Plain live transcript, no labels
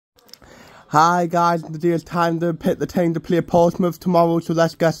Hi guys, it's time to pick the team to play Portsmouth tomorrow, so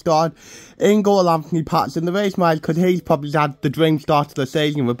let's get started. In goal, Anthony Patterson, the race mile, because he's probably had the dream start to the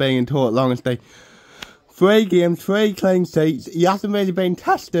season with being in total honesty. 3 games, 3 clean sheets. He hasn't really been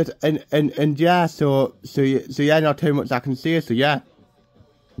tested, and yeah, so yeah, not too much I can say, so yeah.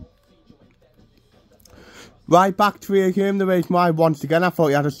 Right back to your game, the race mile once again. I thought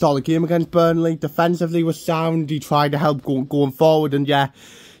he had a solid game against Burnley. Defensively was sound, he tried to help going forward, and yeah,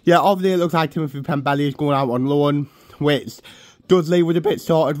 obviously it looks like Timothy Pembele is going out on loan, which does leave with a bit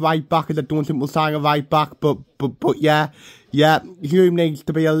sorted right back, as I don't think we'll sign a right back, but yeah, Hume needs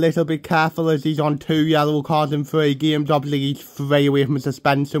to be a little bit careful as he's on 2 yellow cards in 3 games. Obviously he's 3 away from a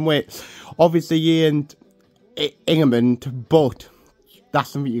suspension, which obviously he ain't England, but that's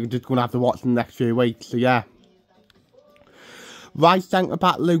something you're just going to have to watch in the next few weeks, so yeah. Right centre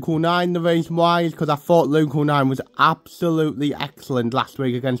back Luke O'Nien, the reason why is because I thought Luke O'Nien was absolutely excellent last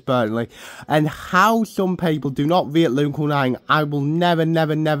week against Burnley. And how some people do not rate Luke O'Nien, I will never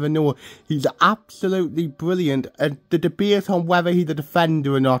know. He's absolutely brilliant. And the debate on whether he's a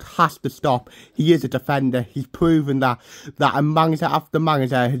defender or not has to stop. He is a defender. He's proven that a manager after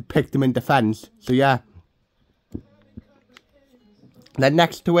manager has picked him in defence. So yeah. Then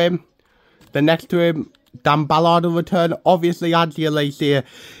next to him, Dan Ballard will return. Obviously, Andy Alessia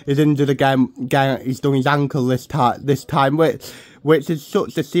is injured again. He's done his ankle this time, which is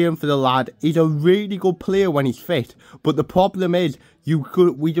such a shame for the lad. He's a really good player when he's fit, but the problem is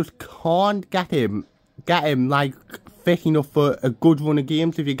we just can't get him like fit enough for a good run of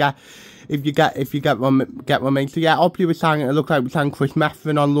games. If you get one, mate. So yeah, obviously it looks like we're signing Chris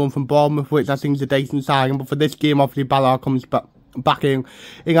Methven on loan from Bournemouth, which I think is a decent signing. But for this game, obviously Ballard comes back in.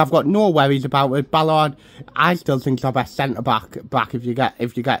 I've got no worries about it. Ballard, I still think he's our best centre back if you get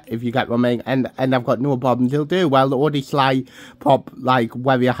what I mean, and I've got no problems. He'll do well. The only slight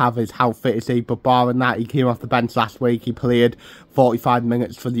worry I have is how fit is he, but barring that, he came off the bench last week. He played 45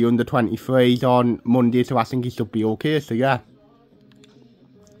 minutes for the under-23s on Monday, so I think he should be okay, so yeah.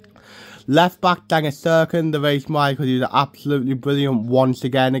 Left back Dennis Serkin, the race mile, because he was absolutely brilliant once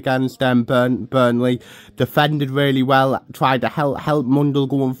again against Burnley. Defended really well, tried to help Mundell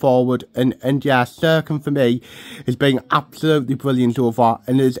going forward, and yeah, Serkin for me has been absolutely brilliant so far,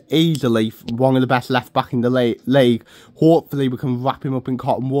 and is easily one of the best left back in the league. Hopefully we can wrap him up in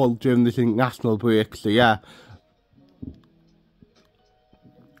cotton wool during this international break, so yeah.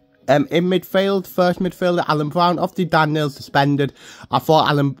 In midfield, first midfielder Alan Brown. Obviously Dan Neil suspended. I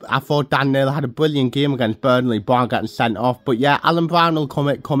thought Dan Neil had a brilliant game against Burnley, bar getting sent off. But yeah, Alan Brown will come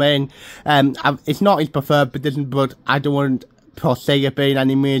in. It's not his preferred position, but I don't want to say it being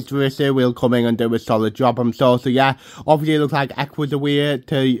any major issue. We'll come in and do a solid job, I'm sure. So yeah, obviously it looks like Eck was away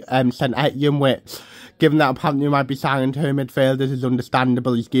to St Etienne, which, given that apparently we might be signing 2 midfielders, is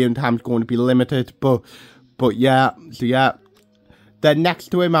understandable. His game time's going to be limited, but yeah, so yeah. Then next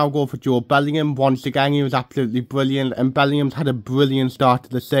to him, I'll go for Joe Bellingham. Once again, he was absolutely brilliant, and Bellingham's had a brilliant start to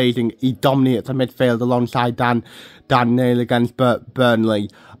the season. He dominates the midfield alongside Dan Neil against Burnley,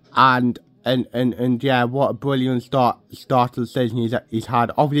 and yeah, what a brilliant start to the season he's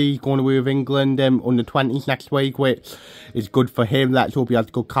had. Obviously, he's going away with England under 20s next week, which is good for him. Let's hope he has a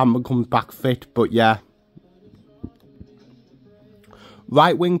good camp and comes back fit. But yeah.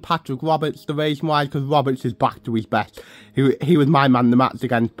 Right wing Patrick Roberts, the reason why, because Roberts is back to his best. He was my man the match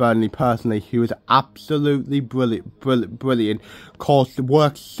against Burnley personally. He was absolutely brilliant.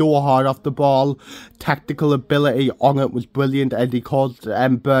 Worked so hard off the ball. Tactical ability on it was brilliant, and he caused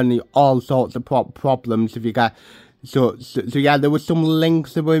Burnley all sorts of problems. If you get so yeah, there was some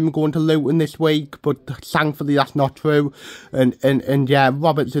links of him going to Luton this week, but thankfully that's not true. And yeah,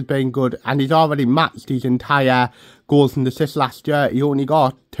 Roberts has been good, and he's already matched his entire goals and assists last year. He only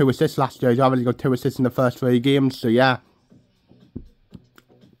got 2 assists last year. He's already got 2 assists in the first 3 games, so yeah.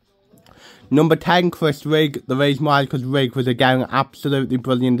 Number 10, Chris Rigg, the reason why, because Rigg was again absolutely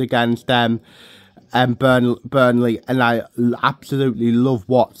brilliant against Burnley, and I absolutely love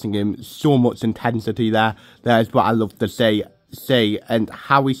watching him. So much intensity there. There's what I love to see. And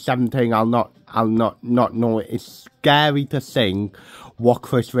how he's 17, I'll not know. It's scary to think what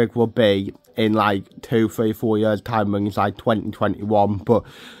Chris Rigg will be in like 2, 3, 4 years time when he's like 2021. But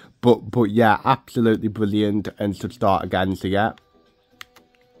yeah, absolutely brilliant, and should start again. So yeah.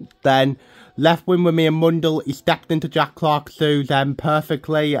 Then left wing with me and Mundell. He stepped into Jack Clarke's shoes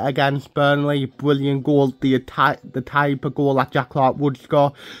perfectly against Burnley. Brilliant goal. The type of goal that Jack Clarke would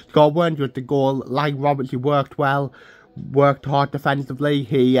score. Weren't just the goal. Like Roberts, he worked well, worked hard defensively.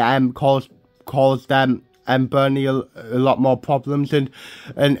 He caused Burnley a lot more problems, and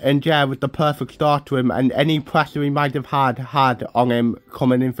yeah, with the perfect start to him and any pressure he might have had on him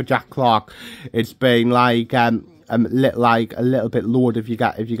coming in for Jack Clark, it's been like a little bit lowered, if you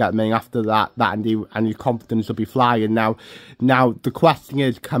get me. After that and your confidence will be flying. Now the question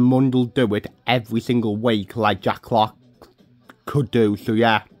is, can Mundle do it every single week like Jack Clark could do? So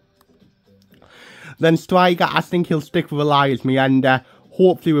yeah. Then striker, I think he'll stick with Elias Meander.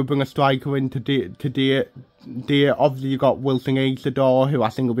 Hopefully we'll bring a striker in today. Obviously you got Wilson Isidore, who I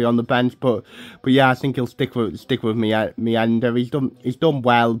think will be on the bench, but yeah, I think he'll stick with Meander. He's done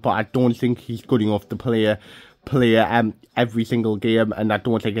well, but I don't think he's good enough to play every single game, and I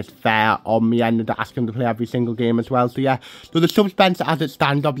don't think it's fair on Meander to ask him to play every single game as well. So yeah, so the subs bench as it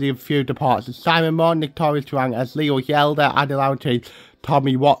stands, obviously a few departures: Simon Moore, Nick Torres-Turangas, Leo Yelder, Adil Auchi,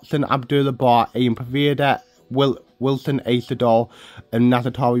 Tommy Watson, Abdullah Bar, Ian Pavida, Wilson Isidore, and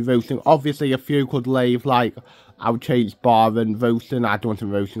Nazatori Rosen. Obviously a few could leave, like Auchi's, Bar and Rosen. I don't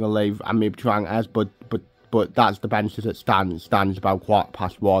think Rosen will leave, and maybe Turangas, but that's the bench as it stands about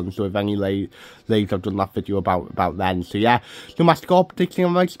 1:15. So if any leaves, I've done that video about then. So yeah, so my score prediction,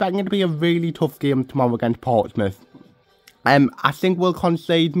 I'm expecting it to be a really tough game tomorrow against Portsmouth. I think we'll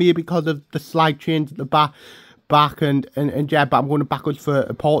concede, maybe because of the slight change at the back and yeah, but I'm going to back us for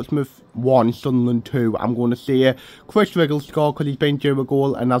Portsmouth 1, Sunderland 2. I'm going to see Chris Wriggle score because he's been due a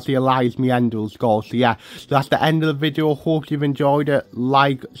goal, and I'll see Elias Meander score. So yeah, so that's the end of the video. Hope you've enjoyed it.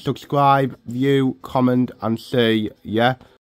 Like, subscribe, view, comment, and see. Yeah.